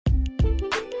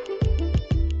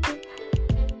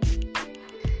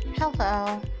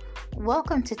Hello,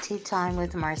 welcome to Tea Time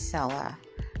with Marcella.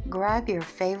 Grab your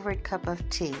favorite cup of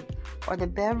tea or the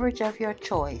beverage of your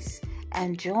choice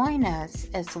and join us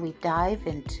as we dive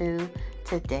into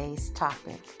today's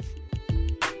topic.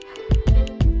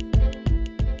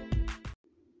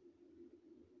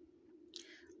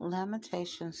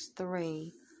 Lamentations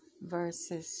 3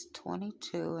 verses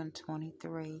 22 and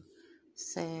 23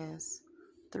 says,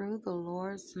 "Through the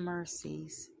Lord's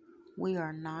mercies we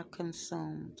are not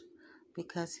consumed,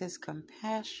 because his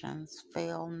compassions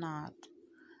fail not.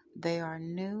 They are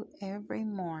new every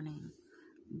morning.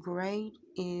 Great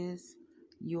is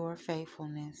your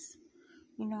faithfulness."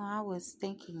 I was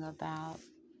thinking about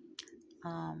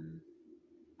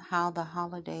how the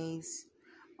holidays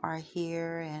are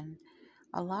here, and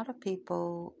a lot of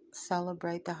people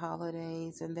celebrate the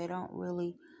holidays and they don't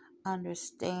really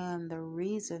understand the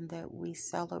reason that we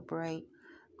celebrate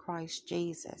Christ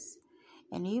Jesus.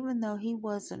 And even though he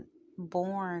wasn't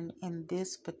born in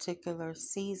this particular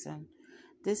season,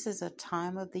 this is a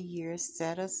time of the year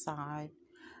set aside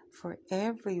for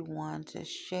everyone to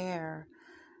share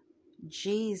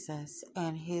Jesus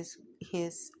and his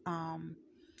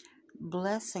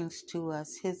blessings to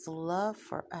us, his love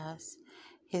for us,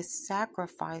 his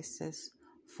sacrifices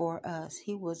for us.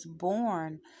 He was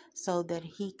born so that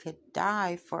he could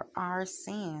die for our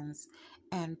sins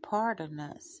and pardon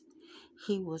us.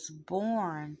 He was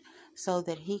born so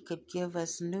that he could give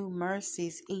us new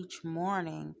mercies each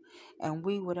morning, and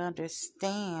we would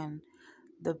understand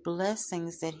the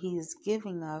blessings that he is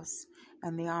giving us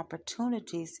and the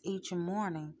opportunities each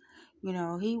morning.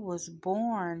 He was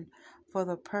born for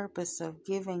the purpose of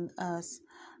giving us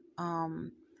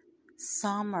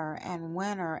summer and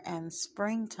winter and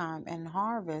springtime and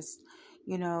harvest,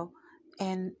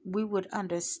 and we would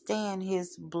understand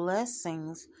his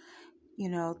blessings,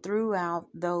 throughout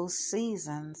those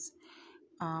seasons.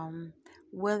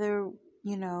 Whether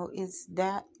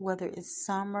it's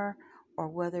summer, or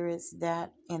whether it's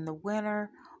that in the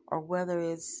winter, or whether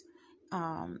it's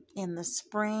in the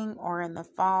spring or in the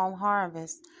fall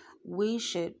harvest, we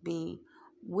should be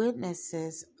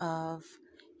witnesses of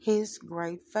his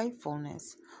great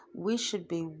faithfulness. We should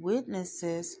be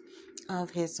witnesses of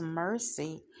his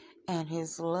mercy and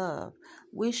his love.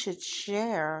 We should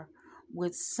share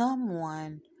with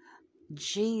someone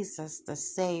Jesus the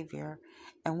Savior,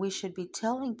 and we should be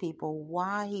telling people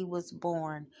why he was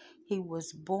born. He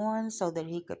was born so that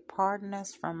he could pardon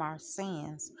us from our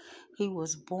sins. He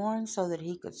was born so that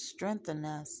he could strengthen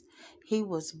us. He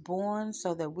was born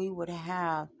so that we would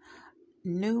have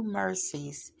new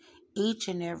mercies each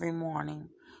and every morning.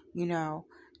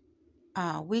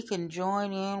 We can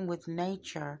join in with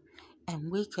nature, and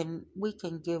we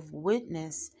can give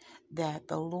witness that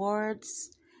the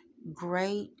Lord's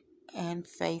great and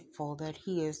faithful, that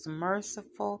he is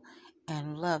merciful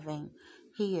and loving.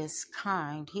 He is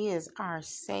kind. He is our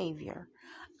Savior.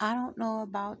 I don't know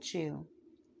about you,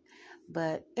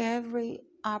 but every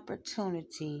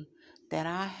opportunity that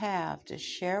I have to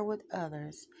share with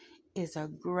others is a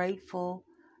grateful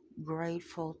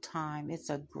time. It's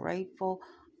a grateful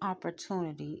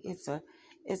opportunity. It's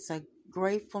a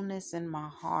gratefulness in my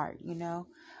heart.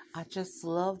 I just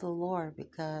love the Lord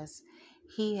because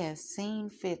he has seen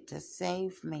fit to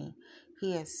save me.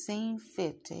 He has seen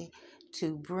fit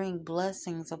to bring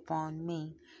blessings upon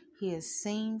me. He has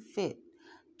seen fit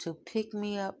to pick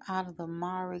me up out of the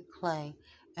miry clay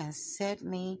and set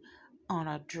me on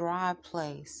a dry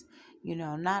place.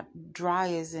 Not dry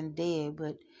as in dead,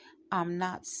 but I'm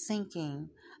not sinking.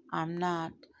 I'm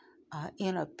not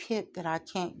in a pit that I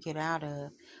can't get out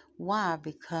of. Why?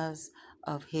 Because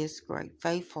of his great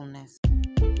faithfulness.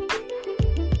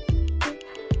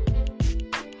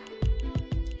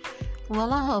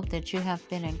 Well, I hope that you have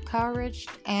been encouraged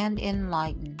and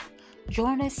enlightened.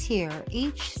 Join us here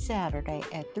each Saturday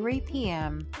at 3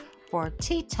 p.m. for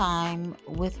Tea Time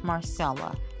with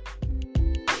Marcella.